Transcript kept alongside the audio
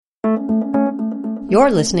You're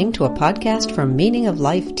listening to a podcast from Meaning of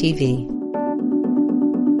Life TV.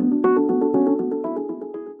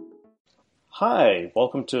 Hi,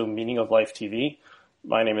 welcome to Meaning of Life TV.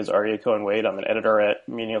 My name is Aryeh Cohen-Wade. I'm an editor at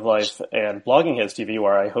Meaning of Life and Blogging Heads TV,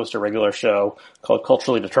 where I host a regular show called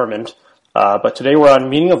Culturally Determined. But today we're on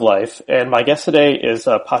Meaning of Life, and my guest today is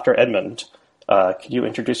Pater Edmund. Could you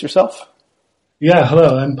introduce yourself? Yeah,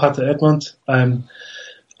 hello, I'm Pater Edmund. I'm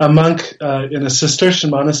a monk in a Cistercian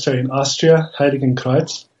monastery in Austria,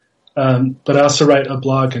 Heiligenkreuz, but I also write a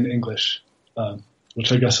blog in English,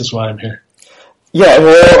 which I guess is why I'm here. Yeah,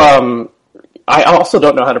 well, I also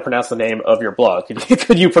don't know how to pronounce the name of your blog.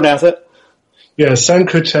 Could you pronounce it? Yeah, San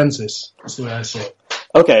Crucensis is the way I say it.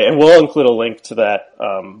 Okay, and we'll include a link to that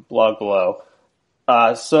blog below.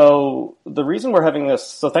 So the reason we're having this,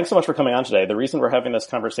 so thanks so much for coming on today. The reason we're having this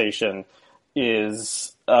conversation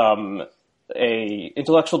is a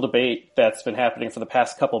intellectual debate that's been happening for the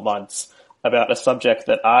past couple months about a subject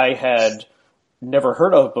that I had never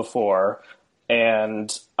heard of before.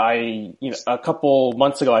 And a couple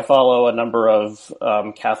months ago, I follow a number of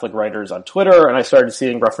Catholic writers on Twitter, and I started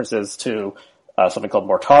seeing references to something called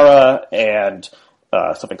Mortara and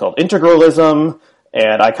something called integralism.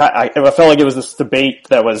 And I felt like it was this debate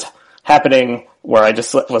that was happening where I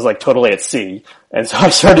just was like totally at sea. And so I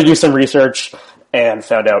started to do some research and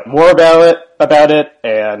found out more about it,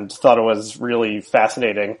 and thought it was really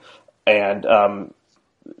fascinating. And so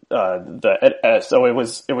it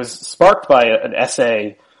was sparked by an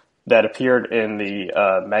essay that appeared in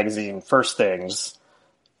the magazine First Things,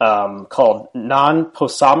 called Non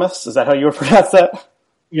Possumus. Is that how you would pronounce that?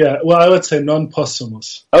 Yeah, well, I would say non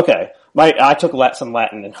possumus. Okay. I took some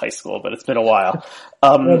Latin in high school, but it's been a while.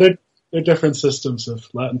 They're different systems of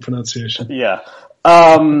Latin pronunciation. Yeah.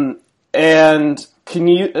 And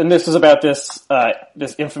this is about this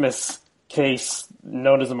infamous case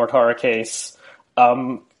known as the Mortara case.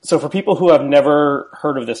 So for people who have never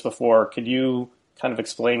heard of this before, could you kind of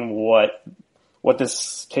explain what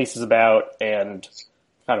this case is about and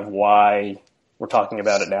kind of why we're talking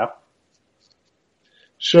about it now?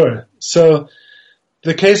 Sure. So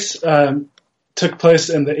the case took place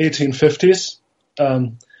in the 1850s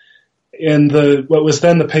in what was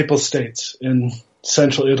then the Papal States in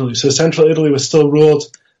central Italy. So central Italy was still ruled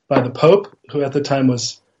by the Pope, who at the time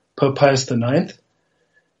was Pope Pius IX.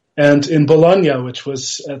 And in Bologna, which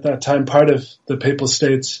was at that time part of the Papal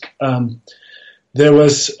States, there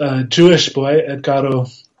was a Jewish boy, Edgaro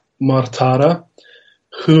Mortara,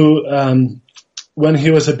 who, when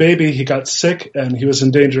he was a baby, he got sick and he was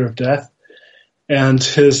in danger of death. And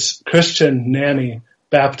his Christian nanny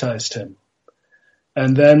baptized him.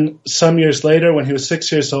 And then some years later, when he was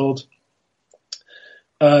 6 years old,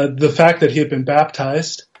 the fact that he had been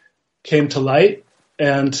baptized came to light,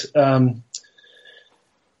 and the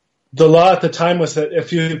law at the time was that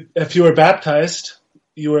if you were baptized,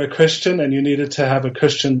 you were a Christian and you needed to have a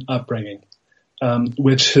Christian upbringing,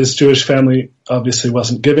 which his Jewish family obviously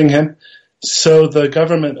wasn't giving him. So the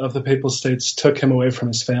government of the Papal States took him away from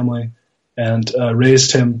his family and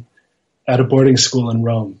raised him at a boarding school in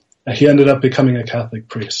Rome. He ended up becoming a Catholic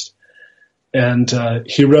priest, and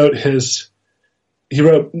he wrote his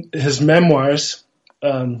memoirs,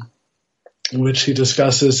 in which he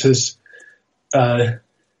discusses his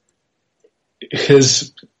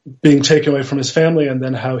being taken away from his family, and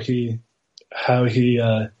then how he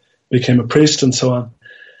became a priest and so on.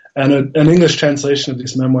 And an English translation of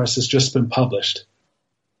these memoirs has just been published.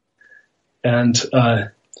 And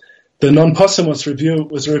the Non Possumus review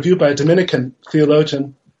was a review by a Dominican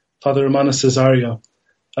theologian, Father Romano Cesario,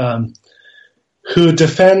 who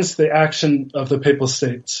defends the action of the Papal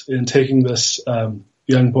States in taking this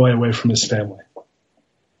young boy away from his family.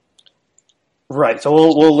 Right. So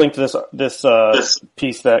we'll link to this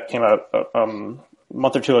piece that came out a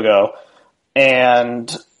month or two ago.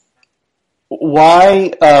 And why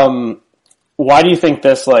do you think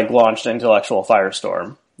this launched an intellectual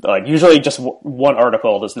firestorm? Usually just one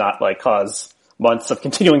article does not cause months of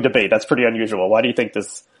continuing debate. That's pretty unusual. Why do you think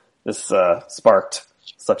this sparked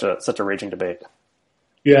such a raging debate?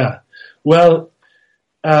 Yeah. Well,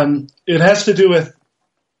 it has to do with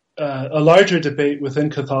a larger debate within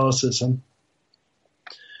Catholicism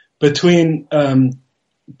between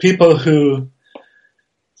people who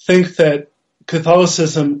think that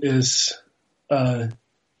Catholicism is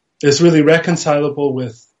really reconcilable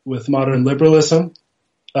with modern liberalism,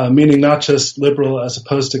 meaning not just liberal as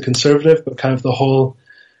opposed to conservative, but kind of the whole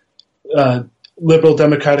liberal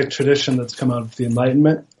democratic tradition that's come out of the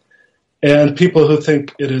Enlightenment, and people who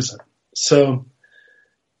think it isn't. So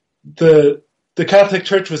the Catholic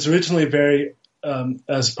Church was originally very,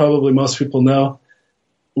 as probably most people know,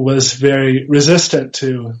 was very resistant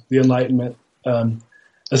to the Enlightenment,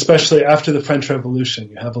 especially after the French Revolution.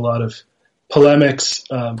 You have a lot of polemics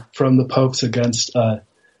from the popes against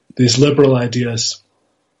these liberal ideas,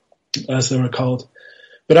 as they were called.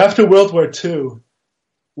 But after World War II,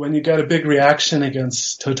 when you get a big reaction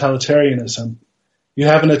against totalitarianism, you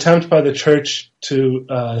have an attempt by the church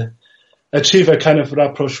to achieve a kind of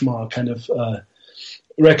rapprochement, kind of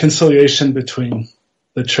reconciliation between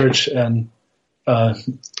the church and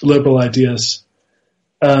liberal ideas,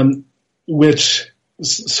 which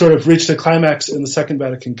sort of reached a climax in the Second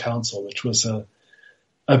Vatican Council, which was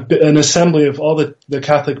an assembly of all the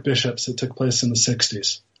Catholic bishops that took place in the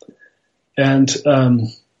 60s. And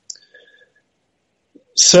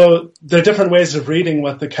so there are different ways of reading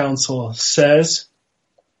what the council says.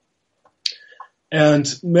 And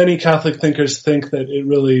many Catholic thinkers think that it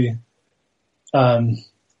really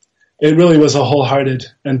was a wholehearted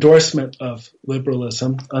endorsement of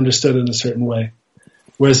liberalism, understood in a certain way.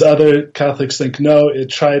 Whereas other Catholics think, no,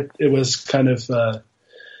 it was kind of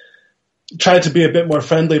tried to be a bit more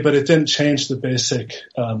friendly, but it didn't change the basic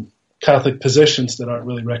Catholic positions that aren't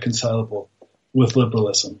really reconcilable with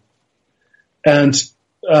liberalism. And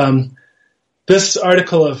this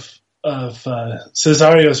article of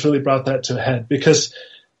Cesario's really brought that to a head, because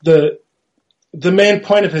the main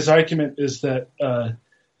point of his argument is that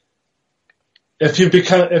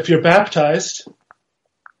if you're baptized,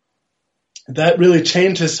 that really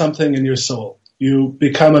changes something in your soul. You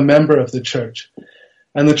become a member of the church.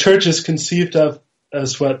 And the church is conceived of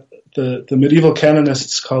as what the medieval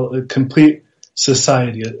canonists call a complete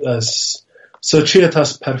society, as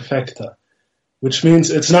societas perfecta, which means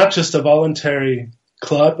it's not just a voluntary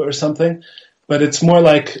club or something, but it's more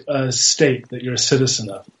like a state that you're a citizen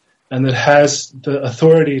of, and that has the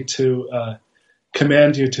authority to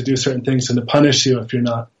command you to do certain things and to punish you if you're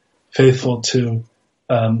not faithful to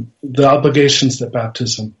the obligations that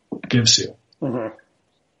baptism gives you. Mm-hmm.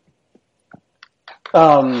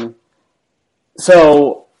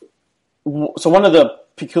 So one of the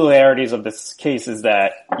peculiarities of this case is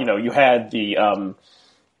that, you had the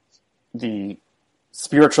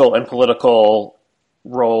spiritual and political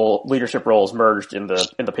leadership roles merged in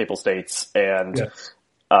the Papal States, and Yes.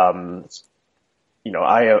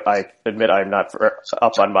 I admit I'm not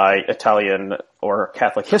up on my Italian or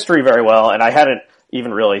Catholic history very well, and I hadn't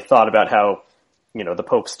even really thought about how, the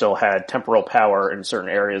Pope still had temporal power in certain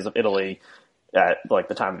areas of Italy at like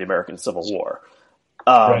the time of the American Civil War.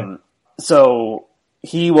 Right. So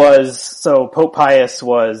Pope Pius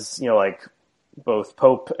was, both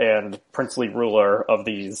Pope and princely ruler of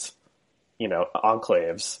these,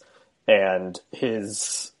 enclaves, and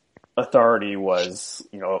his authority was,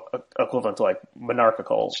 equivalent to like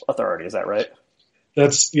monarchical authority. Is that right?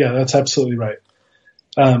 That's absolutely right.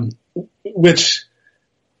 Which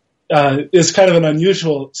is kind of an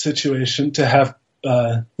unusual situation to have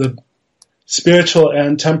the spiritual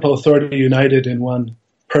and temporal authority united in one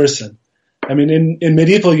person. I mean, in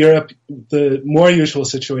medieval Europe, the more usual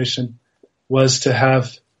situation was to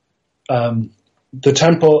have the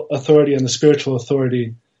temporal authority and the spiritual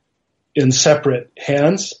authority in separate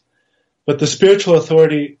hands, but the spiritual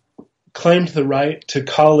authority claimed the right to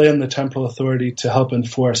call in the temporal authority to help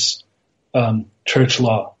enforce church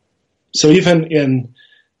law. So even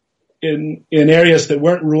in areas that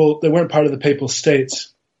weren't part of the Papal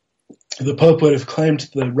States, the Pope would have claimed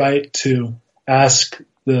the right to ask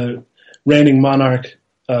the reigning monarch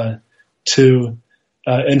to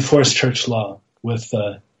enforce church law with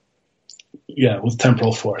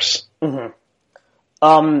temporal force.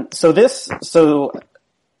 Mm-hmm. So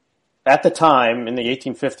at the time in the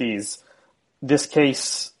 1850s, this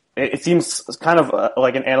case, it seems kind of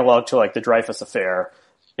like an analog to like the Dreyfus affair,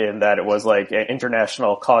 in that it was like an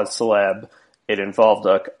international cause célèbre. It involved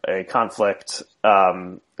a conflict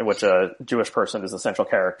in which a Jewish person is a central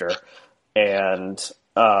character, and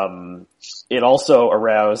it also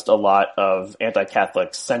aroused a lot of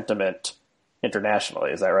anti-Catholic sentiment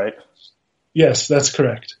internationally. Is that right? Yes, that's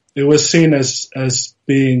correct. It was seen as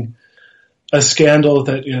being a scandal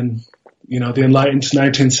that in the enlightened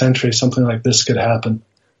 19th century something like this could happen,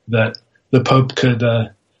 that the Pope could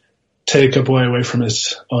take a boy away from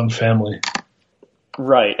his own family.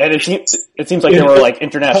 Right, and it seems like there were like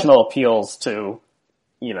international appeals to,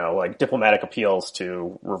 like diplomatic appeals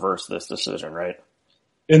to reverse this decision, right?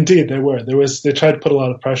 Indeed, there were. They tried to put a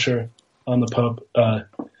lot of pressure on the Pope,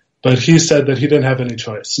 but he said that he didn't have any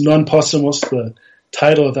choice. Non possumus, the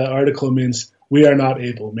title of that article, means we are not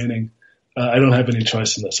able, meaning I don't have any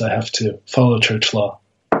choice in this. I have to follow church law.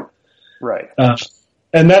 Right.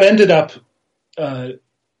 And that ended up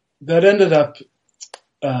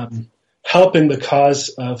helping the cause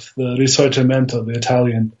of the Risorgimento, the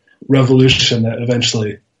Italian revolution that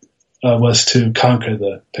eventually was to conquer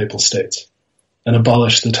the Papal States and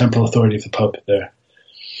abolish the temporal authority of the Pope there.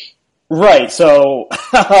 Right. So,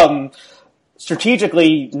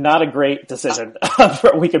 strategically, not a great decision.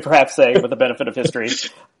 We could perhaps say, with the benefit of history.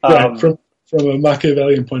 Right. From a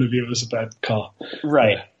Machiavellian point of view, it was a bad call.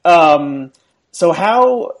 Right. So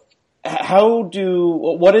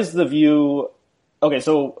what is the view? Okay.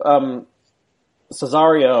 So,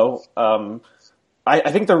 Cesario,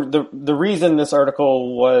 I think the reason this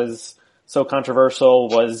article was so controversial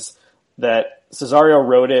was that Cesario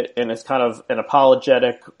wrote it in this kind of an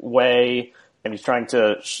apologetic way, and he's trying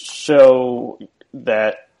to show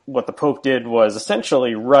that what the Pope did was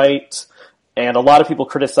essentially right, and a lot of people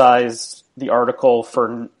criticized the article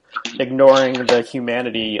for ignoring the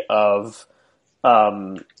humanity of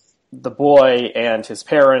the boy and his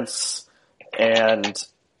parents, and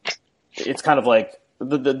it's kind of like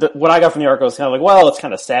what I got from the article is kind of like, well, it's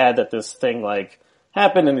kind of sad that this thing like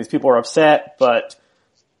happened and these people are upset, but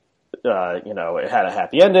it had a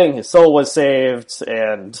happy ending. His soul was saved,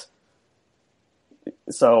 and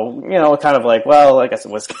so kind of like, well, I guess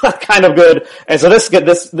it was kind of good. And so this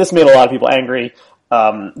made a lot of people angry,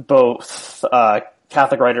 both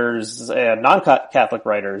Catholic writers and non-Catholic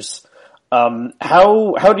writers.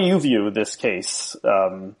 How do you view this case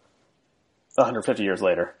 150 years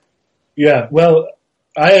later? Yeah, well,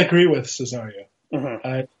 I agree with Cesario.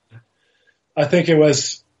 Mm-hmm. I think it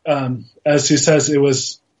was, as he says, it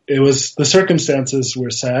was the circumstances were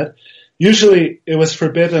sad. Usually, it was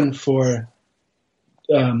forbidden for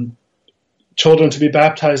children to be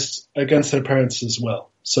baptized against their parents as well.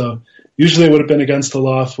 So usually, it would have been against the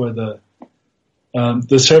law for the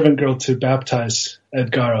servant girl to baptize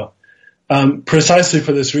Edgaro, precisely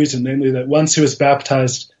for this reason, namely that once he was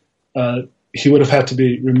baptized, he would have had to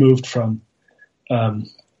be removed from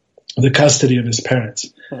the custody of his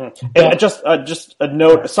parents. Mm-hmm. And just a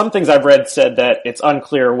note, some things I've read said that it's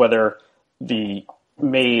unclear whether the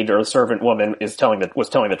maid or the servant woman was telling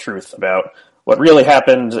the truth about what really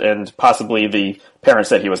happened, and possibly the parents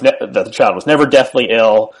said that the child was never deathly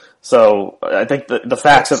ill. So I think the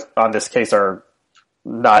facts on this case are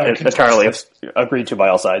not entirely agreed to by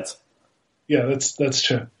all sides. Yeah, that's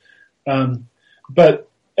true. But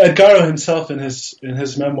Edgaro himself in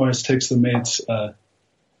his memoirs takes the maid's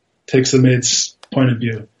point of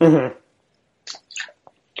view. Mm-hmm.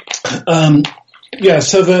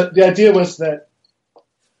 So the idea was that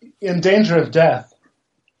in danger of death,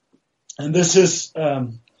 and this is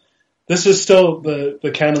still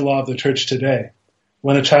the canon law of the Church today.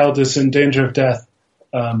 When a child is in danger of death,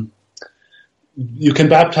 you can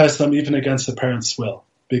baptize them even against the parents' will,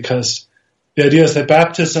 because the idea is that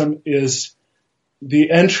baptism is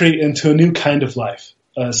the entry into a new kind of life,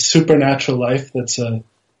 a supernatural life that's a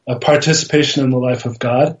participation in the life of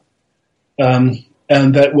God, and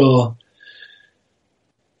that will,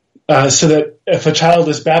 so that if a child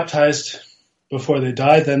is baptized before they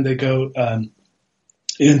die, then they go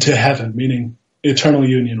into heaven, meaning eternal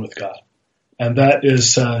union with God. And that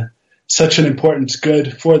is such an important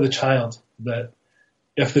good for the child that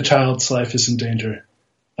if the child's life is in danger,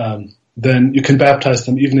 then you can baptize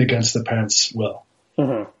them even against the parents' will.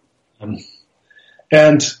 Mm-hmm.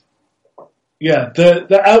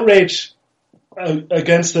 The outrage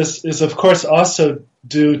against this is, of course, also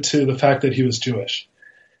due to the fact that he was Jewish.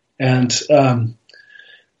 And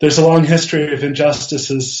there's a long history of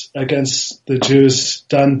injustices against the Jews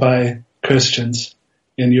done by Christians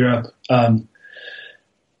in Europe,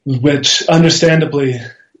 which understandably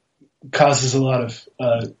causes a lot of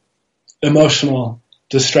emotional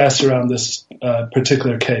distress around this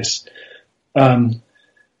particular case. One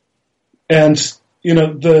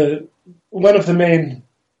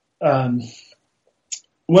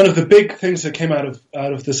of the big things that came out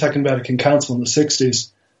of the Second Vatican Council in the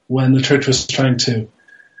 60s, when the Church was trying to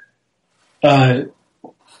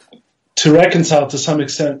reconcile to some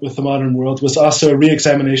extent with the modern world, was also a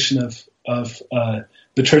re-examination of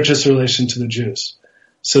the Church's relation to the Jews.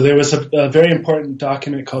 So there was a very important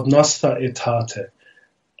document called Nostra Aetate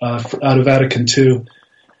out of Vatican II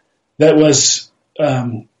that was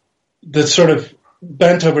that sort of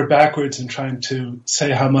bent over backwards in trying to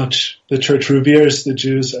say how much the Church reveres the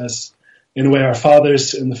Jews as, in a way, our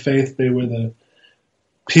fathers in the faith. They were the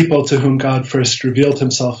people to whom God first revealed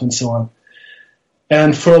himself, and so on.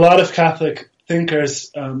 And for a lot of Catholic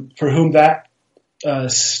thinkers, for whom that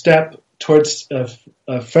step towards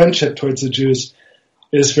friendship towards the Jews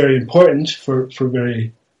is very important for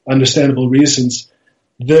very understandable reasons,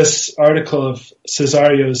 this article of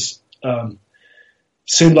Cesario's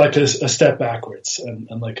seemed like a step backwards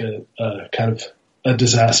and like a kind of a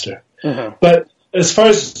disaster. Mm-hmm. But as far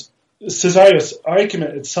as Caesarius'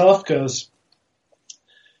 argument itself goes,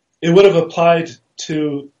 it would have applied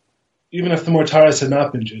to, even if the Mortaras had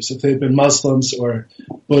not been Jews, if they had been Muslims or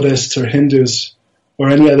Buddhists or Hindus or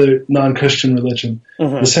any other non-Christian religion,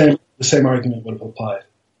 mm-hmm. the same argument would have applied.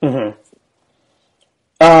 Mm-hmm.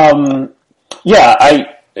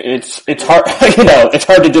 It's hard, it's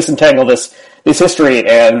hard to disentangle this history,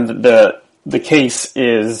 and the case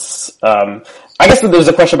is, I guess there's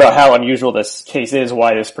a question about how unusual this case is,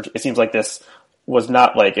 why it seems like this was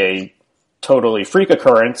not like a totally freak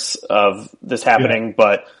occurrence of this happening,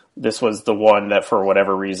 but this was the one that for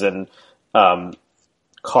whatever reason,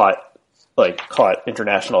 caught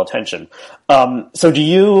international attention. So do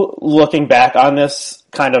you, looking back on this,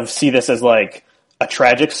 kind of see this as like a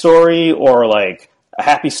tragic story or like a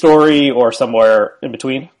happy story or somewhere in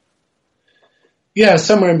between? Yeah,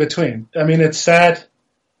 somewhere in between. I mean, it's sad.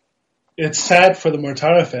 It's sad for the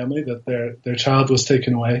Mortara family that their child was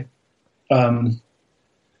taken away.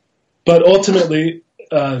 But ultimately,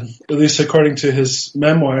 at least according to his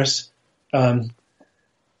memoirs,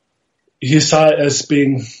 he saw it as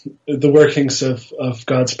being the workings of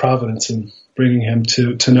God's providence in bringing him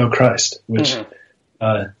to know Christ, which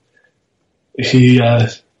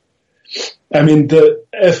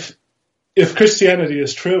if Christianity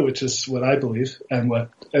is true, which is what I believe and what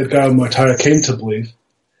Edgar Mortara came to believe,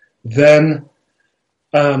 then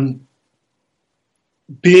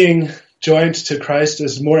being joined to Christ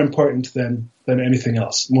is more important than anything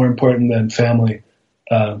else, more important than family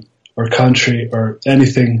or country or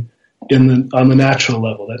anything on the natural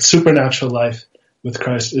level. That supernatural life with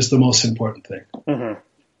Christ is the most important thing. Mm-hmm.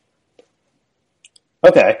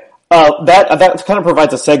 Okay. That kind of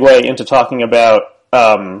provides a segue into talking about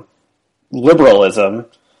liberalism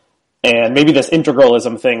and maybe this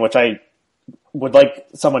integralism thing, which I would like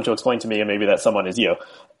someone to explain to me, and maybe that someone is you.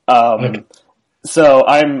 Okay. So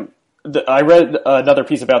I read another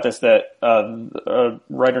piece about this that a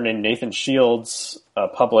writer named Nathan Shields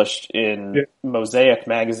published in Mosaic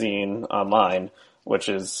magazine online, which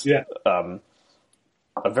is a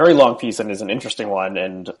very long piece and is an interesting one.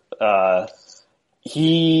 And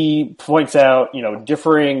he points out,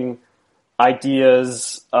 differing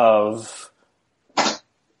ideas of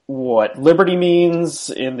what liberty means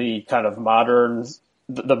in the kind of modern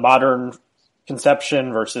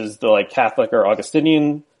conception versus the like Catholic or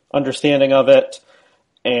Augustinian understanding of it.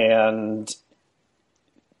 And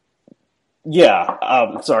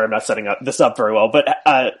sorry, I'm not setting this up very well, but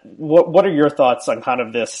what are your thoughts on kind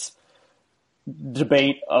of this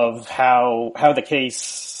debate of how the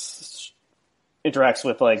case interacts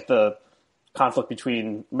with like the conflict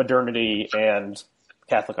between modernity and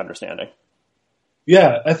Catholic understanding?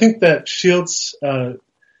 Yeah, I think that Shields'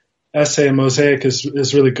 essay in Mosaic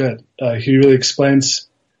is really good. He really explains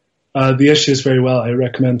the issues very well. I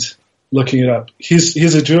recommend looking it up.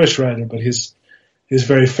 He's a Jewish writer, but he's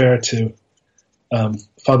very fair to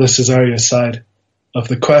Father Caesarius' side of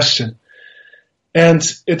the question. And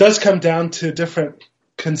it does come down to different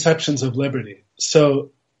conceptions of liberty.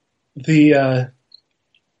 So the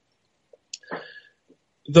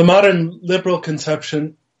modern liberal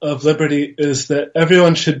conception of liberty is that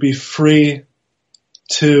everyone should be free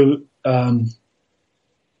to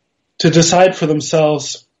decide for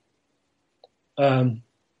themselves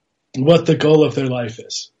what the goal of their life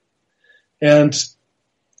is. And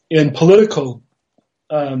in political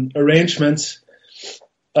arrangements,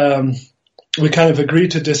 we kind of agree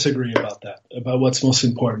to disagree about that, about what's most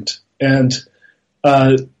important. And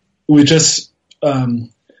we just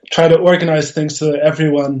try to organize things so that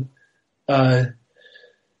everyone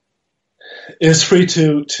is free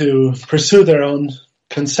to pursue their own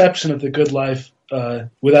conception of the good life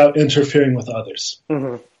without interfering with others.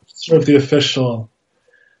 Mm-hmm. Sort of the official,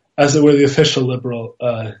 as it were, the official liberal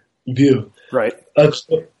view. Right.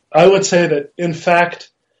 I would say that, in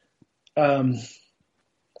fact,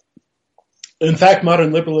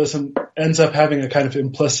 modern liberalism ends up having a kind of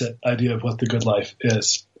implicit idea of what the good life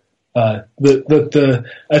is. The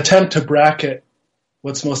attempt to bracket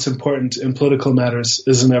what's most important in political matters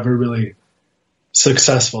isn't ever really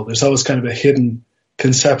successful. There's always kind of a hidden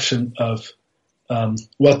conception of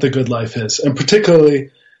what the good life is. And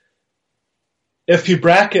particularly, if you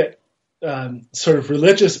bracket sort of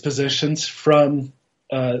religious positions from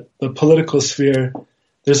the political sphere,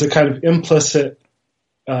 there's a kind of implicit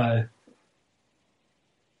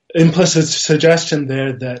suggestion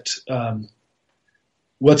there that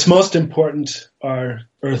what's most important are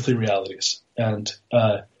earthly realities, and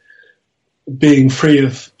being free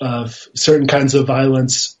of certain kinds of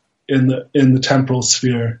violence in the temporal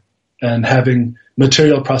sphere and having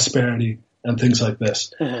material prosperity and things like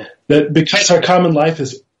this. Mm-hmm. That because our common life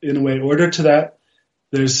is in a way ordered to that,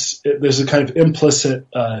 there's a kind of implicit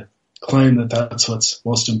claim that that's what's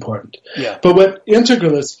most important. Yeah. But what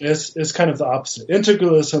integralism is kind of the opposite.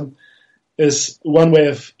 Integralism is one way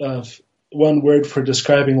of one word for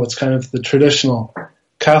describing what's kind of the traditional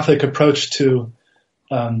Catholic approach to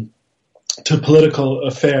political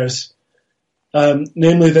affairs,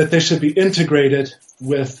 namely that they should be integrated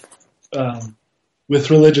with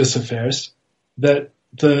religious affairs. That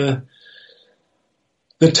the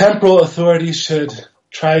temporal authority should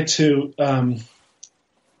try to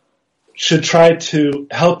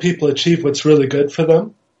help people achieve what's really good for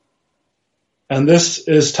them, and this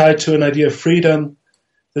is tied to an idea of freedom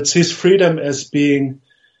that sees freedom as being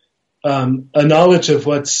a knowledge of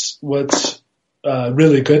what's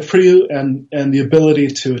really good for you and the ability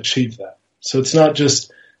to achieve that. So it's not just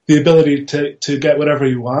the ability to get whatever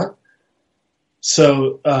you want.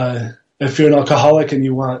 So if you're an alcoholic and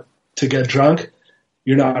you want to get drunk,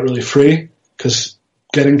 you're not really free because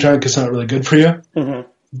getting drunk is not really good for you. Mm-hmm.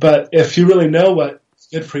 But if you really know what's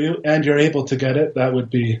good for you and you're able to get it, that would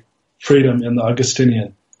be freedom in the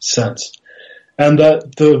Augustinian sense. And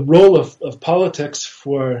the role of politics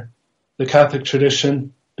for the Catholic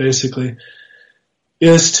tradition, basically,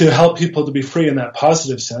 is to help people to be free in that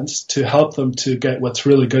positive sense, to help them to get what's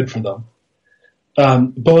really good for them,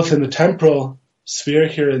 both in the temporal sphere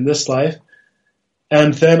here in this life,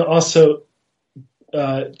 and then also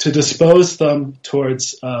to dispose them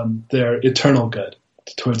towards their eternal good,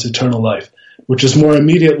 towards eternal life, which is more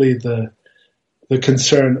immediately the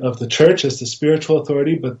concern of the Church as the spiritual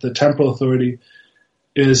authority, but the temporal authority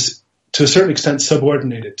is to a certain extent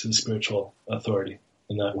subordinated to the spiritual authority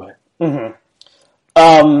in that way. Mm-hmm.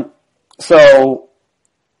 So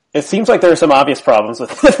it seems like there are some obvious problems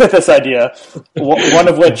with this idea. One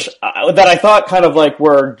of which that I thought kind of like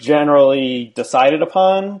were generally decided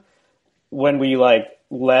upon when we like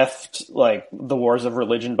left like the wars of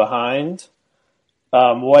religion behind.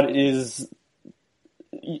 What is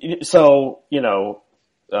so there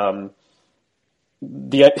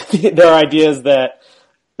are ideas that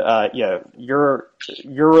your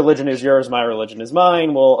religion is yours, my religion is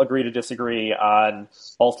mine. We'll agree to disagree on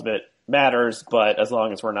ultimate matters, but as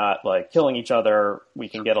long as we're not like killing each other, we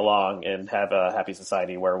can get along and have a happy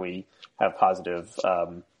society where we have positive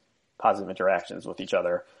interactions with each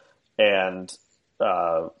other. And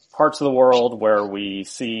parts of the world where we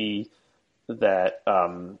see that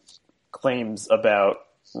claims about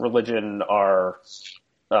religion are,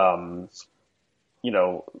 Sunni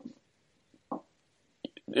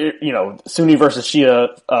versus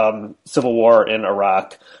Shia civil war in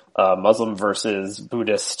Iraq, Muslim versus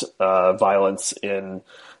Buddhist violence in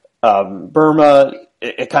Burma.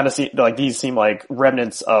 It kind of seems like these seem like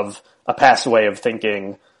remnants of a past way of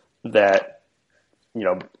thinking that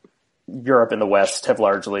Europe and the West have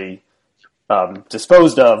largely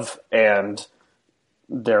disposed of, and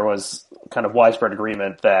there was kind of widespread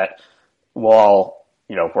agreement that we're all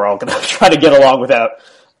going to try to get along without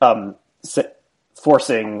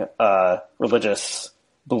forcing religious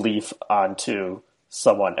belief onto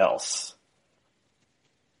someone else.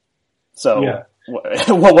 So, yeah.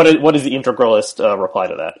 What is the integralist reply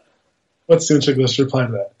to that? What's the integralist reply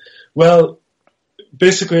to that? Well,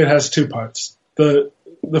 basically, it has two parts. The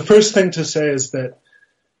first thing to say is that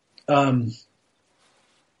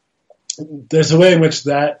there's a way in which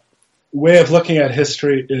that way of looking at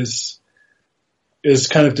history is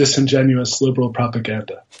kind of disingenuous liberal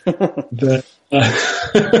propaganda. that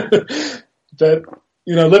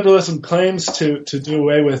liberalism claims to do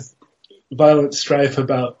away with violent strife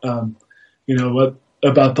about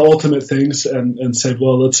about the ultimate things and say,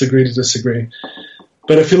 well, let's agree to disagree.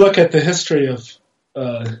 But if you look at the history of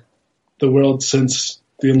the world since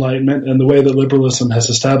the Enlightenment and the way that liberalism has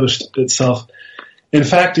established itself, in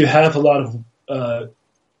fact, you have a lot of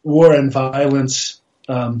war and violence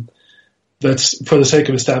that's for the sake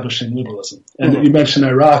of establishing liberalism. And you mentioned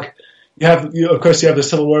Iraq. Of course, you have the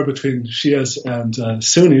civil war between Shias and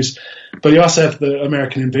Sunnis, but you also have the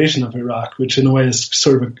American invasion of Iraq, which in a way is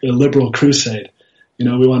sort of a liberal crusade.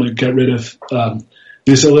 We want to get rid of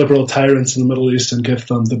these illiberal tyrants in the Middle East and give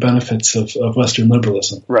them the benefits of Western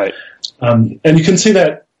liberalism. Right. And you can see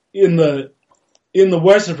that in the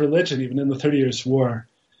wars of religion, even in the 30 Years' War,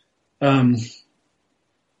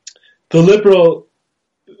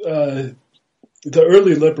 the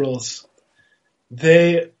early liberals,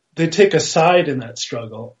 they take a side in that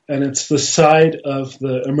struggle, and it's the side of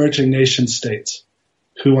the emerging nation states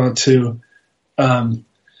who want to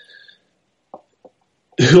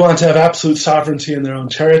who want to have absolute sovereignty in their own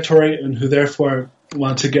territory and who therefore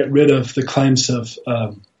want to get rid of the claims of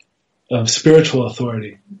spiritual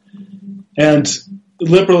authority. And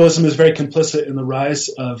liberalism is very complicit in the rise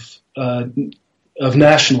of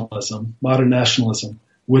nationalism, modern nationalism,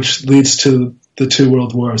 which leads to the two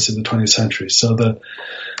world wars in the 20th century. So the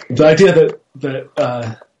idea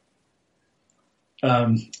that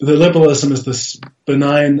liberalism is this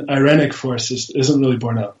benign, irenic force isn't really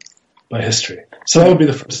borne out by history. So that would be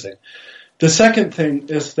the first thing. The second thing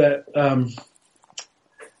is that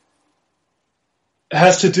it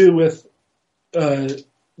has to do with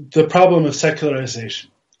the problem of secularization.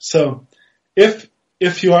 So if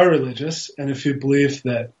you are religious and if you believe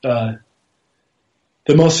that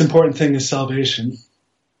the most important thing is salvation,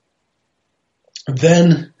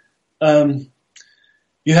 then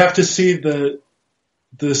you have to see the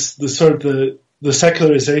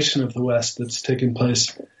secularization of the West that's taken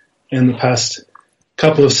place in the past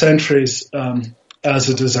couple of centuries as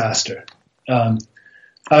a disaster. I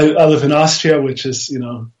live in Austria, which is,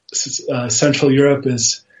 Central Europe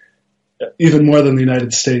is even more than the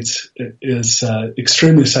United States, is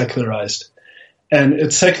extremely secularized. And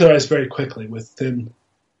it's secularized very quickly. Within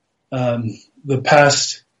the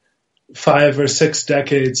past 5 or 6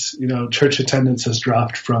 decades, church attendance has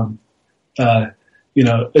dropped from,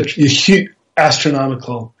 huge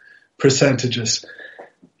astronomical percentages.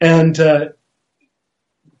 And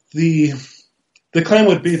the claim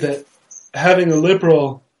would be that having a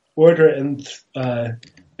liberal order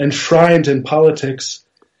enshrined in politics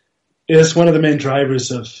is one of the main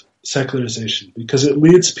drivers of secularization, because it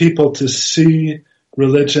leads people to see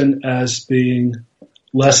religion as being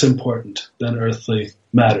less important than earthly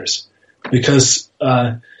matters. Because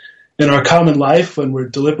in our common life, when we're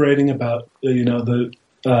deliberating about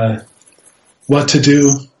what to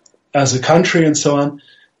do as a country and so on,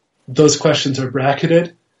 those questions are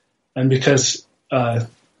bracketed, and because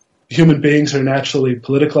human beings are naturally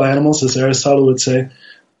political animals, as Aristotle would say,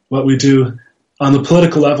 what we do on the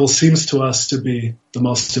political level seems to us to be the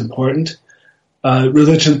most important.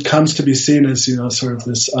 Religion comes to be seen as, sort of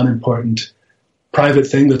this unimportant private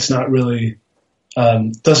thing that's not really,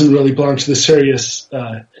 doesn't really belong to the serious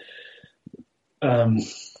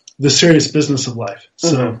business of life.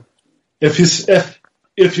 So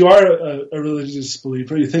if you are a religious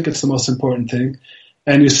believer, you think it's the most important thing,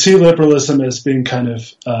 and you see liberalism as being kind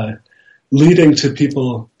of leading to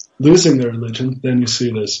people losing their religion, then you see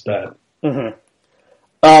it as bad. Mm-hmm.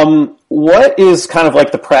 What is kind of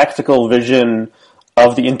like the practical vision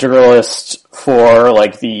of the integralist for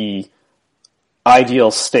like the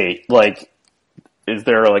ideal state? Like, is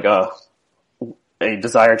there like a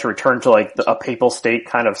desire to return to like a papal state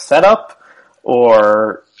kind of setup,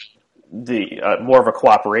 or the more of a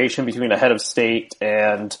cooperation between a head of state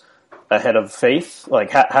and a head of faith?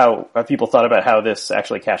 Like, how have people thought about how this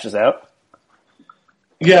actually cashes out?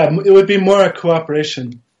 Yeah, it would be more a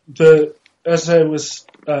cooperation. As I was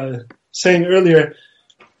saying earlier,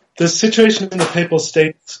 the situation in the papal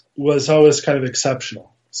states was always kind of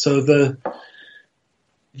exceptional. So the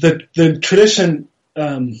tradition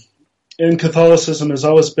in Catholicism has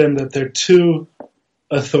always been that there are two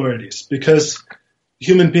authorities, because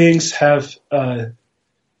human beings have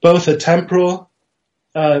both a temporal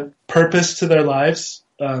purpose to their lives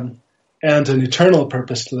and an eternal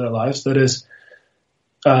purpose to their lives. That is,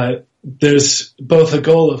 there's both a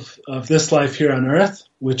goal of this life here on earth,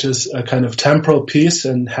 which is a kind of temporal peace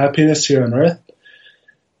and happiness here on earth.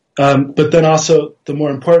 But then also the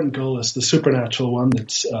more important goal is the supernatural one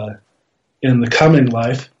that's in the coming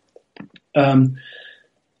life. And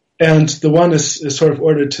the one is sort of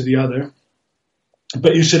ordered to the other.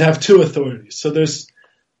 But you should have two authorities. So there's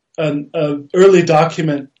an early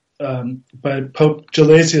document by Pope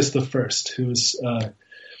Gelasius I, who was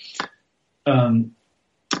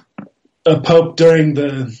a pope during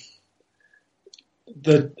the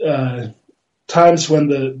times when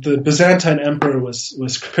the Byzantine emperor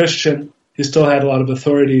was Christian. He still had a lot of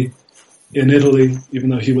authority in Italy, even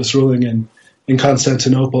though he was ruling in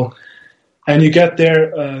Constantinople. And you get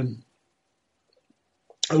there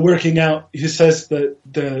working out, he says that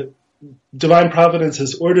the divine providence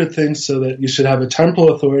has ordered things so that you should have a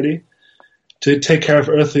temporal authority to take care of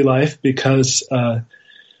earthly life, because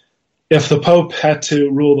if the Pope had to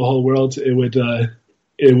rule the whole world, it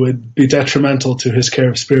would be detrimental to his care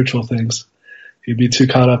of spiritual things. He'd be too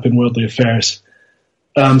caught up in worldly affairs.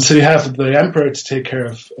 So you have the emperor to take care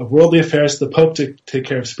of worldly affairs, the Pope to take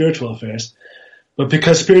care of spiritual affairs. But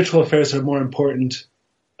because spiritual affairs are more important,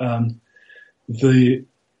 the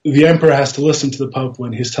emperor has to listen to the Pope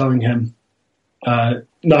when he's telling him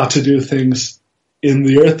not to do things in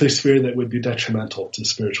the earthly sphere that would be detrimental to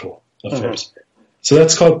spiritual affairs. So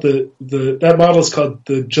that's called that model is called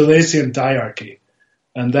the Gelasian diarchy,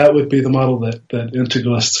 and that would be the model that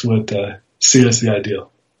integralists would see as the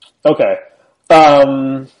ideal. Okay.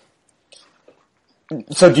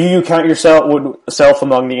 So do you count yourself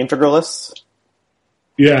among the integralists?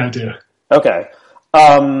 Yeah, I do. Okay.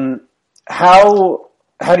 How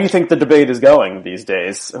do you think the debate is going these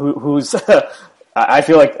days? Who's I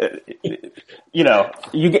feel like,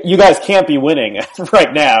 you guys can't be winning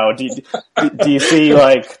right now. Do you see,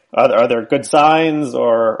 like, are there good signs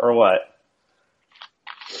or what?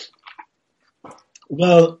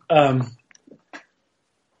 Well, I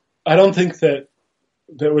don't think that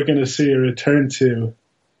we're going to see a return to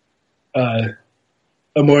a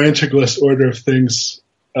more integralist order of things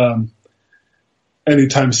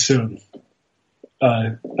anytime soon.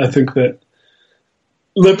 I think that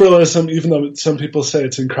liberalism, even though some people say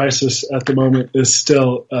it's in crisis at the moment, is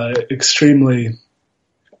still extremely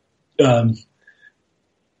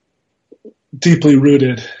deeply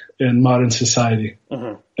rooted in modern society.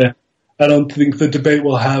 And I don't think the debate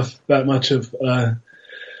will have that much of a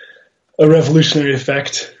revolutionary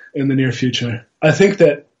effect in the near future. I think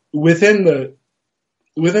that within the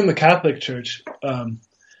Catholic Church,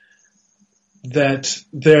 that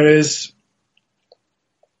there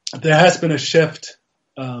has been a shift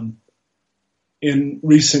in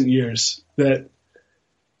recent years, that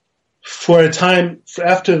for a time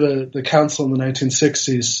after the Council in the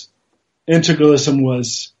 1960s, integralism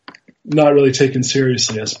was not really taken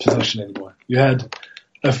seriously as a position anymore. You had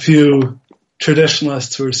a few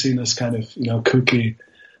traditionalists who were seen as kind of, kooky,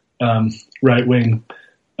 right-wing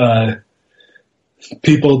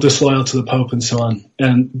people disloyal to the Pope and so on.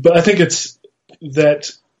 But I think it's that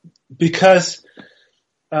because,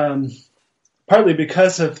 partly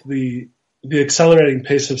because of the accelerating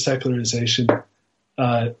pace of secularization,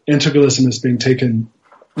 integralism is being taken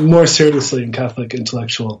more seriously in Catholic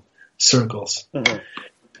intellectual circles.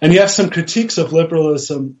 And you have some critiques of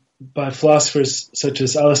liberalism by philosophers such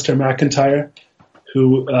as Alistair MacIntyre,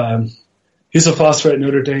 who he's a philosopher at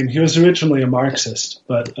Notre Dame. He was originally a Marxist,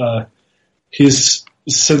 but he's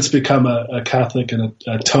since become a Catholic and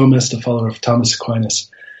a Thomist, a follower of Thomas Aquinas.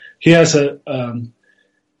 He's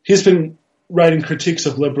been writing critiques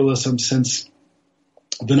of liberalism since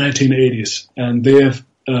the 1980s, and they have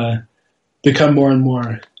become more and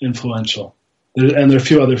more influential. And there are a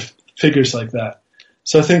few other figures like that.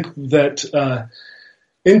 So I think that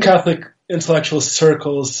in Catholic intellectual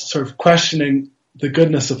circles, sort of questioning the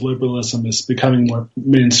goodness of liberalism is becoming more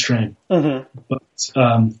mainstream. But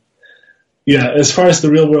as far as the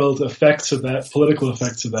real world effects of that, political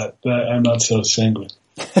effects of that, I'm not so sanguine.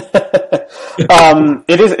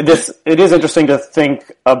 It is interesting to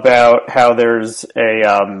think about how there's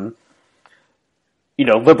a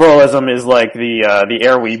liberalism is like the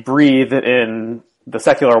air we breathe in the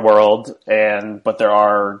secular world, but there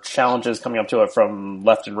are challenges coming up to it from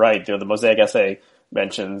left and right. The Mosaic essay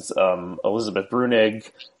mentions Elizabeth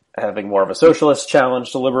Brunig having more of a socialist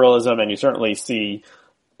challenge to liberalism, and you certainly see.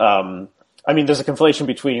 There's a conflation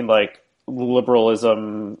between like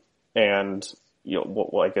liberalism and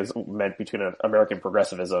what like is meant between American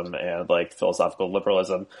progressivism and like philosophical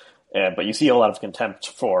liberalism, but you see a lot of contempt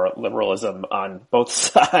for liberalism on both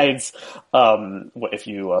sides if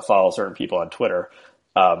you follow certain people on Twitter.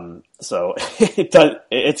 So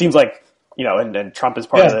it seems like and Trump is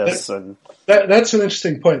part of this. That's an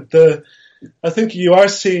interesting point. I think you are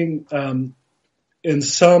seeing in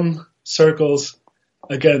some circles,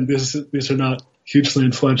 again, these are not hugely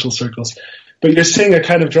influential circles, but you're seeing a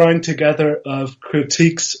kind of drawing together of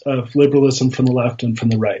critiques of liberalism from the left and from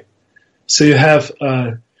the right. So you have,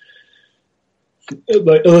 like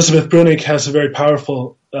Elizabeth Brunig has a very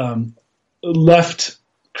powerful left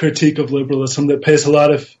critique of liberalism that pays a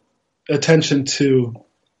lot of attention to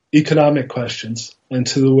economic questions and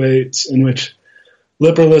to the ways in which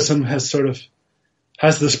liberalism has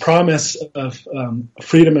this promise of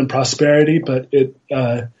freedom and prosperity, but it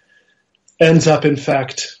ends up, in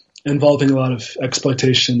fact, involving a lot of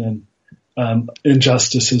exploitation and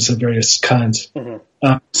injustices of various kinds.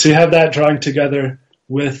 So you have that drawing together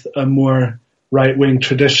with a more right-wing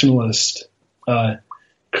traditionalist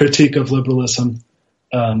critique of liberalism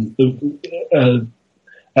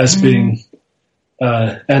as being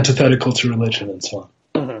antithetical to religion and so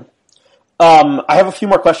on. I have a few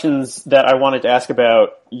more questions that I wanted to ask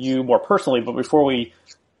about you more personally, but before we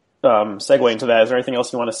segue into that, is there anything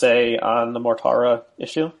else you want to say on the Mortara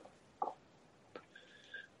issue?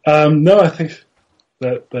 No, I think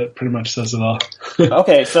that pretty much says it all.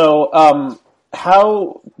 Okay, so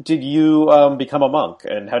how did you become a monk,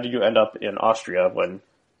 and how did you end up in Austria when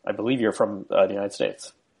I believe you're from the United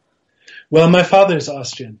States? Well, my father's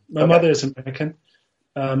Austrian. My Okay. mother is American.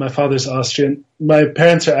 My father's Austrian. My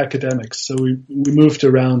parents are academics, so we moved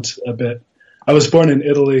around a bit. I was born in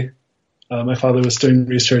Italy. My father was doing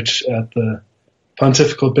research at the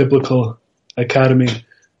Pontifical Biblical Academy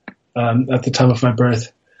at the time of my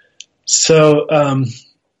birth. So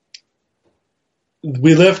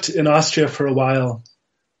we lived in Austria for a while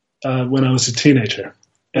when I was a teenager.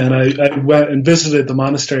 And I went and visited the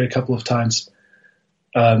monastery a couple of times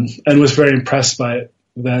and was very impressed by it.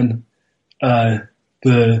 Then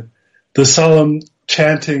the solemn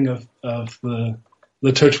chanting of the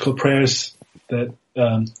liturgical prayers that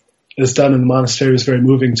is done in the monastery was very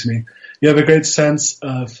moving to me. You have a great sense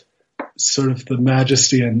of sort of the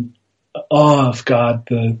majesty and awe of God.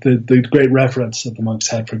 The great reverence that the monks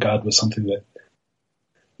had for God was something that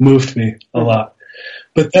moved me a lot.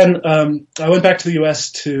 But then I went back to the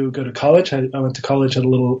U.S. to go to college. I went to college at a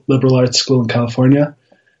little liberal arts school in California,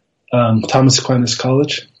 Thomas Aquinas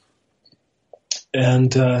College,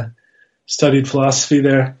 and studied philosophy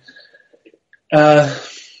there.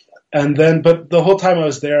 And then, but the whole time I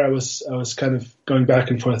was there, I was kind of going back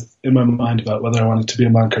and forth in my mind about whether I wanted to be a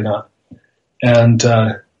monk or not. And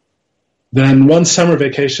then one summer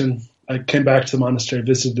vacation, I came back to the monastery,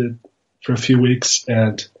 visited for a few weeks,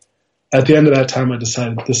 and at the end of that time, I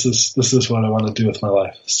decided this is what I want to do with my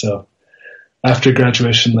life. So after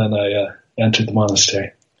graduation, then I entered the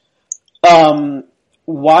monastery.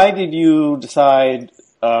 Why did you decide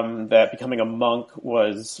that becoming a monk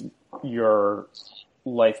was your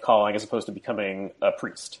life calling as opposed to becoming a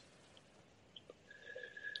priest?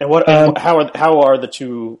 And how are the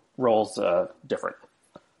two roles different?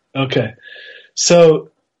 Okay,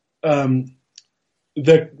 so the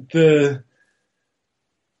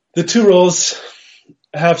two roles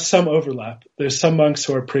have some overlap. There's some monks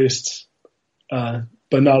who are priests, but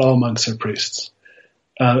not all monks are priests.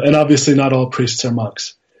 And obviously not all priests are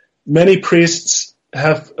monks. Many priests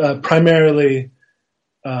have primarily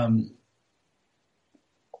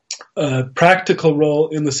a practical role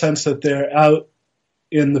in the sense that they're out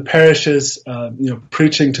in the parishes,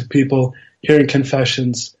 preaching to people, hearing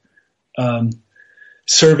confessions,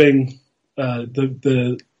 serving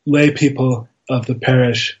the lay people of the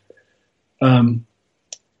parish.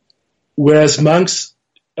 Whereas monks,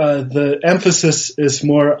 the emphasis is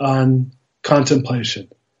more on contemplation,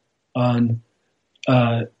 on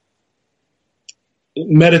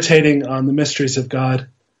meditating on the mysteries of God,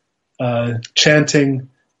 chanting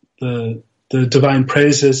the divine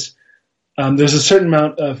praises. There's a certain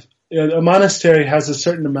amount of a monastery has a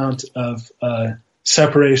certain amount of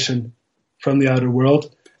separation from the outer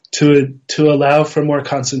world to allow for more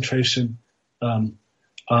concentration on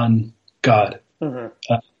God.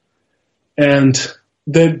 Mm-hmm. And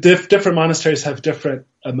the different monasteries have different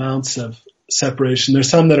amounts of separation. There's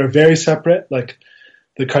some that are very separate, like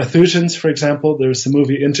the Carthusians, for example. There's the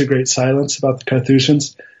movie Integrate Silence about the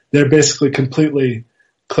Carthusians. They're basically completely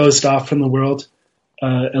closed off from the world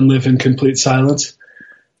and live in complete silence.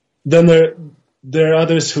 Then there are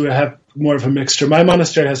others who have more of a mixture. My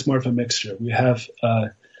monastery has more of a mixture. We have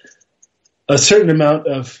a certain amount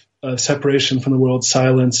of separation from the world,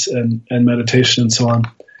 silence and meditation and so on.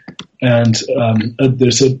 And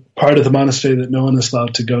there's a part of the monastery that no one is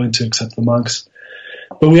allowed to go into except the monks.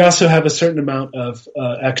 But we also have a certain amount of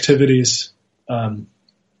activities that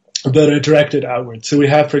are directed outward. So we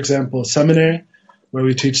have, for example, a seminary where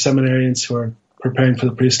we teach seminarians who are preparing for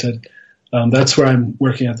the priesthood. That's where I'm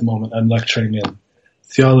working at the moment. I'm lecturing in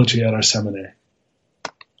theology at our seminary.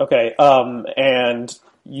 Okay, and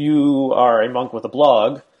you are a monk with a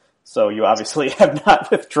blog, so you obviously have not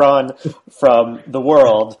withdrawn from the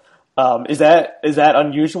world. Is that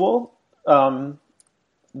unusual? The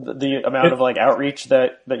amount of outreach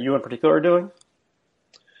that you in particular are doing?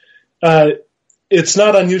 It's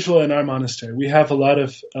not unusual in our monastery. We have a lot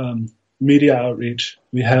of media outreach.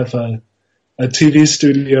 We have a TV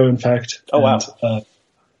studio, in fact. Oh, wow.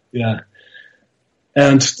 Yeah.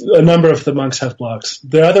 And a number of the monks have blogs.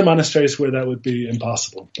 There are other monasteries where that would be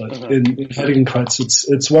impossible, but in Heiligenkreuz,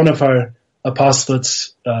 it's one of our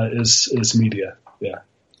apostolates is media. Yeah.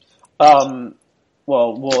 Well,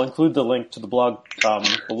 we'll include the link to the blog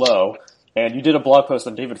below. And you did a blog post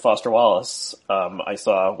on David Foster Wallace, I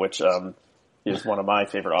saw, which is one of my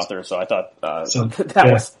favorite authors. So I thought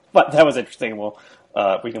that was interesting.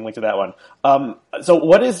 We can link to that one. So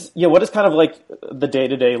what is kind of like the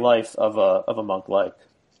day-to-day life of a monk like?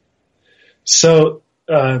 So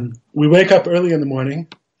we wake up early in the morning.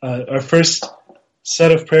 Our first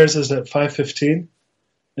set of prayers is at 5:15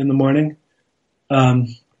 in the morning. And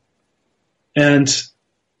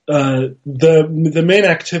the main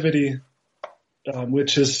activity,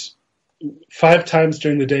 which is 5 times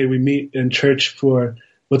during the day, we meet in church for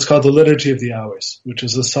what's called the Liturgy of the Hours, which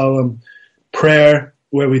is a solemn prayer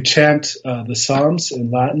where we chant the Psalms in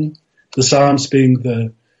Latin, the Psalms being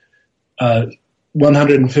the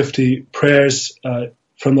 150 prayers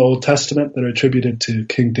from the Old Testament that are attributed to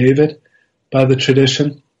King David by the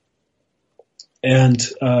tradition. And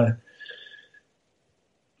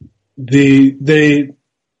the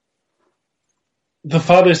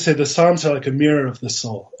fathers say the Psalms are like a mirror of the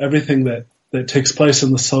soul. Everything that takes place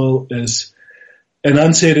in the soul is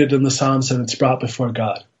enunciated in the Psalms, and it's brought before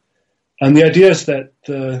God. And the idea is that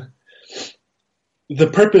the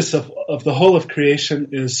purpose of the whole of creation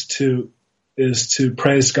is to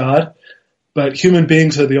praise God, but human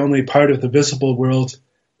beings are the only part of the visible world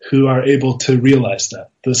who are able to realize that.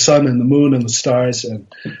 The sun and the moon and the stars and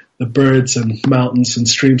the birds and mountains and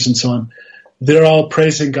streams and so on, they're all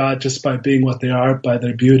praising God just by being what they are, by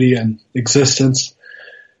their beauty and existence.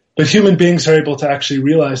 But human beings are able to actually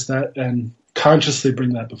realize that and consciously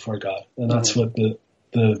bring that before God. And that's what the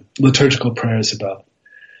liturgical prayer is about.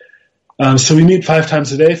 So we meet 5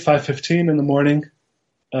 times a day, 5:15 in the morning,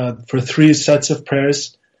 for 3 sets of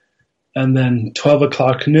prayers, and then 12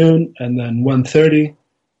 o'clock noon, and then 1:30,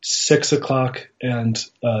 6 o'clock, and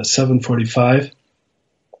 7:45.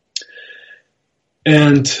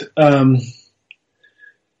 And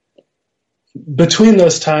between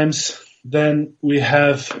those times, then we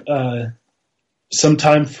have some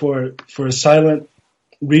time for silent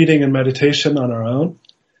reading and meditation on our own,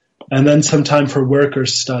 and then some time for work or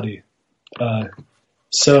study.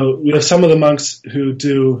 So we have some of the monks who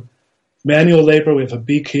do manual labor. We have a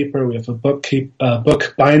beekeeper, we have a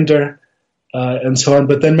book binder, and so on.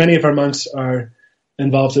 But then many of our monks are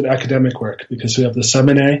involved in academic work because we have the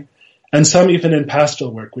seminary, and some even in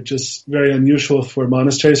pastoral work, which is very unusual for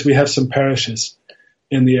monasteries. We have some parishes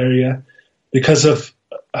in the area. Because of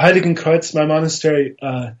Heiligenkreuz, my monastery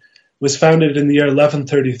was founded in the year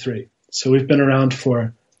 1133. So we've been around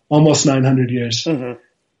for almost 900 years. Mm-hmm.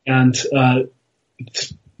 And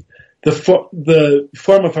the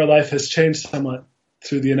form of our life has changed somewhat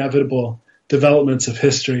through the inevitable developments of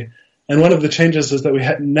history. And one of the changes is that we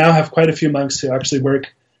now have quite a few monks who actually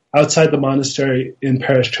work outside the monastery in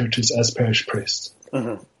parish churches as parish priests.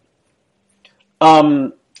 Mm-hmm.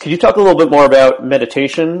 Could you talk a little bit more about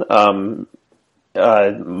meditation?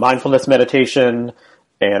 Mindfulness meditation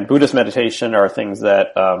and Buddhist meditation are things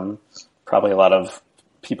that probably a lot of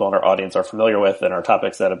people in our audience are familiar with and are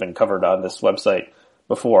topics that have been covered on this website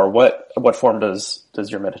before. What form does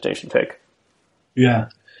your meditation take? Yeah.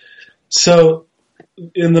 So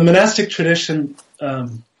in the monastic tradition,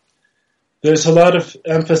 there's a lot of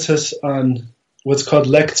emphasis on what's called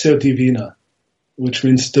lectio divina, which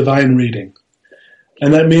means divine reading.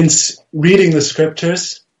 And that means reading the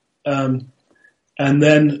scriptures, and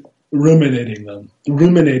then ruminating on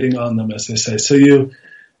them, as they say. So you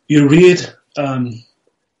read, and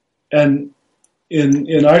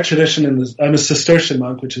in our tradition, I'm a Cistercian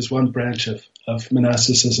monk, which is one branch of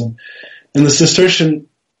monasticism. In the Cistercian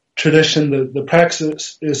tradition, the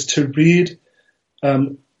practice is to read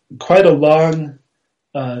quite a long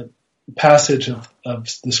passage of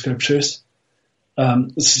the scriptures.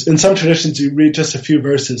 In some traditions, you read just a few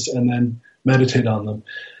verses and then meditate on them.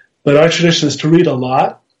 But our tradition is to read a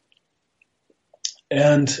lot,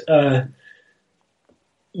 and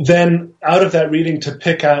then out of that reading to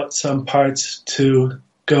pick out some parts to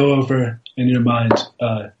go over in your mind,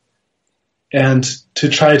 and to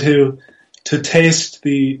try to taste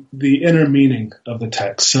the inner meaning of the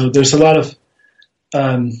text. So there's a lot of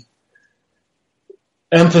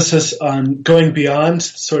emphasis on going beyond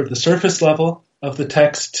sort of the surface level of the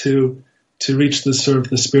text to reach the sort of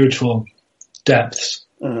the spiritual depths.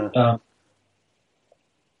 Mm-hmm.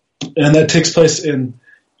 And that takes place in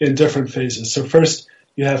different phases. So first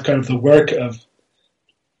you have kind of the work of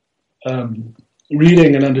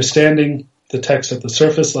reading and understanding the text at the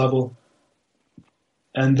surface level,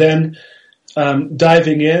 and then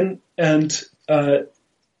diving in, and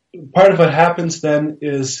part of what happens then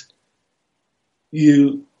is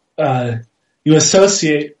you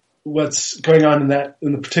associate what's going on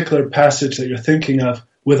in the particular passage that you're thinking of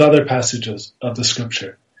with other passages of the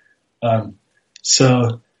scripture.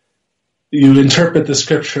 So you interpret the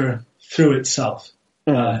scripture through itself.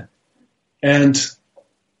 And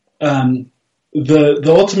the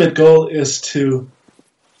ultimate goal is to,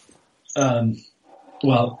 maybe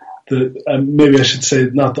I should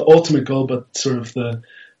say not the ultimate goal, but sort of the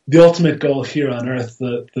ultimate goal here on earth.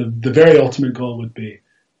 The very ultimate goal would be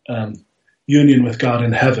union with God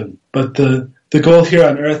in heaven. But the the goal here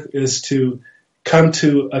on earth is to come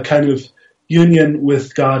to a kind of union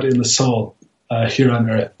with God in the soul here on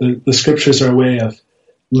earth. The scriptures are a way of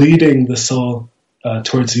leading the soul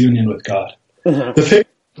towards union with God.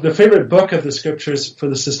 Mm-hmm. The favorite book of the scriptures for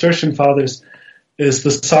the Cistercian fathers is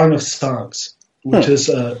the Song of Songs, which is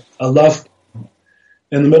a love.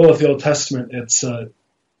 In the middle of the Old Testament, it's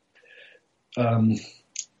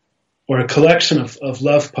or a collection of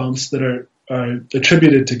love poems that are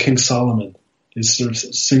attributed to King Solomon. He's sort of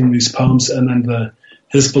singing these poems, and then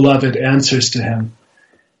his beloved answers to him.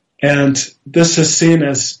 And this is seen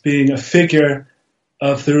as being a figure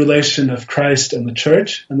of the relation of Christ and the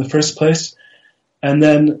church in the first place, and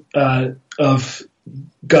then of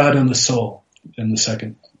God and the soul in the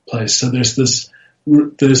second place. So there's this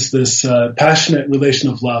passionate relation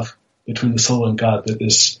of love between the soul and God that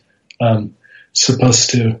is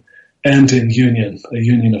supposed to end in union, a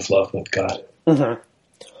union of love with God. Mm-hmm.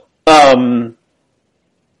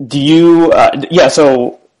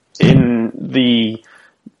 So in the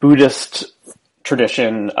Buddhist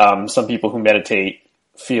tradition, some people who meditate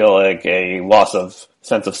feel like a loss of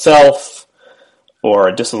sense of self or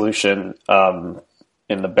a dissolution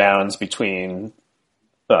in the bounds between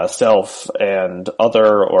self and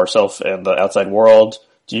other, or self and the outside world.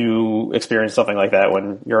 Do you experience something like that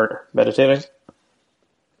when you're meditating?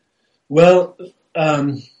 Well,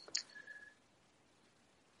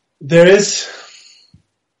 there is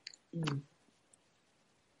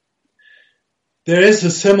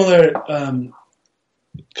a similar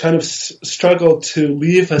kind of struggle to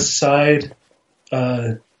leave aside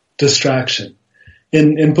distraction.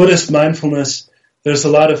 In Buddhist mindfulness, there's a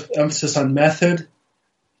lot of emphasis on methods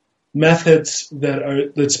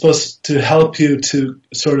that's supposed to help you to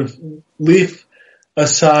sort of leave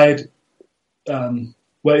aside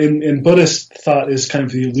what in Buddhist thought is kind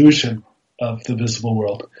of the illusion of the visible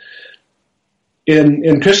world.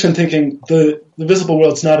 In Christian thinking, the visible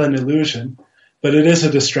world's not an illusion, but it is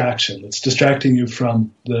a distraction. It's distracting you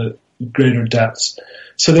from the greater depths.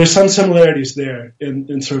 So there's some similarities there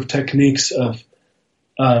in sort of techniques of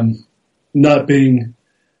not being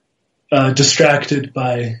distracted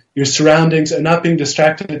by your surroundings and not being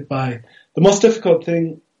distracted by the most difficult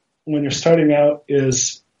thing when you're starting out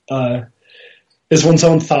is one's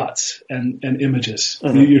own thoughts and images.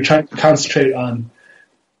 Mm-hmm. You're trying to concentrate on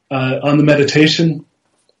the meditation,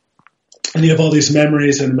 and you have all these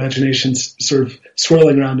memories and imaginations sort of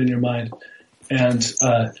swirling around in your mind, and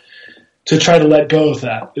to try to let go of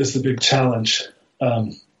that is the big challenge.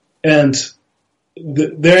 And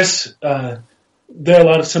there are a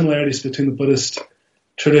lot of similarities between the Buddhist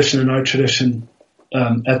tradition and our tradition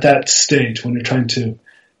at that stage when you're trying to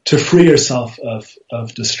free yourself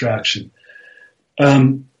of distraction.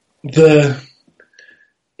 The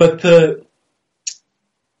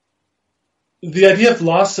idea of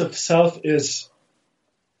loss of self is,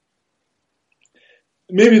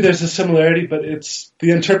 maybe there's a similarity, but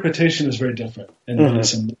the interpretation is very different in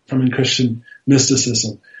Buddhism from in Christian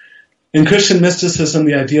mysticism. In Christian mysticism,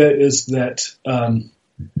 the idea is that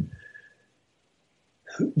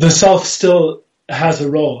the self still has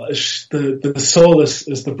a role. The soul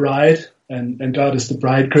is the bride, and God is the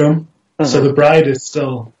bridegroom. Mm-hmm. So the bride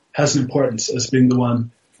still has an importance as being the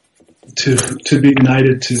one to be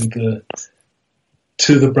united to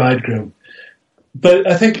the bridegroom. But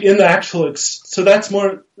I think in the actual, so that's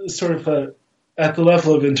more sort of at the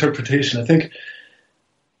level of interpretation. I think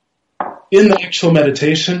in the actual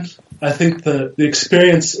meditation, I think the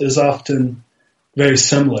experience is often very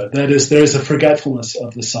similar. That is, there is a forgetfulness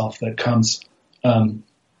of the self that comes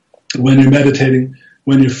when you're meditating,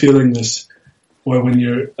 when you're feeling this, or when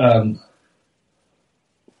you're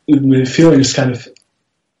feeling is kind of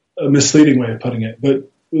a misleading way of putting it. But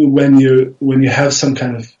when you have some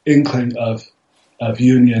kind of inkling of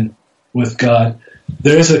union with God,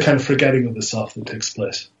 there is a kind of forgetting of the self that takes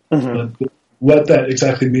place. Mm-hmm. But what that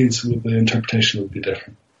exactly means with the interpretation would be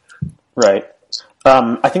different. Right.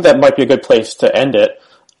 I think that might be a good place to end it.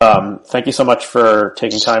 Thank you so much for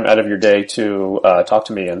taking time out of your day to talk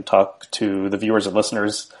to me and talk to the viewers and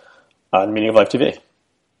listeners on Meaning of Life TV.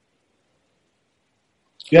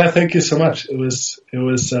 Yeah, thank you so much. It was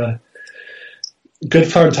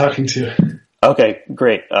good fun talking to you. Okay,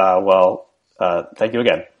 great. Thank you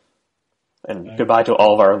again. And goodbye to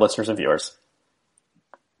all of our listeners and viewers.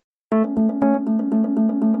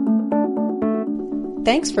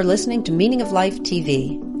 Thanks for listening to Meaning of Life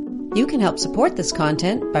TV. You can help support this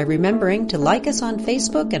content by remembering to like us on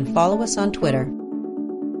Facebook and follow us on Twitter.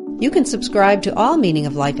 You can subscribe to all Meaning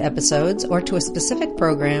of Life episodes or to a specific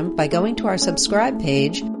program by going to our subscribe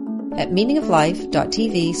page at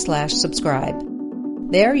meaningoflife.tv/subscribe.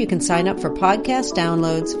 There you can sign up for podcast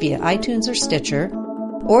downloads via iTunes or Stitcher,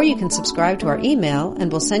 or you can subscribe to our email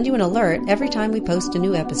and we'll send you an alert every time we post a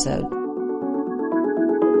new episode.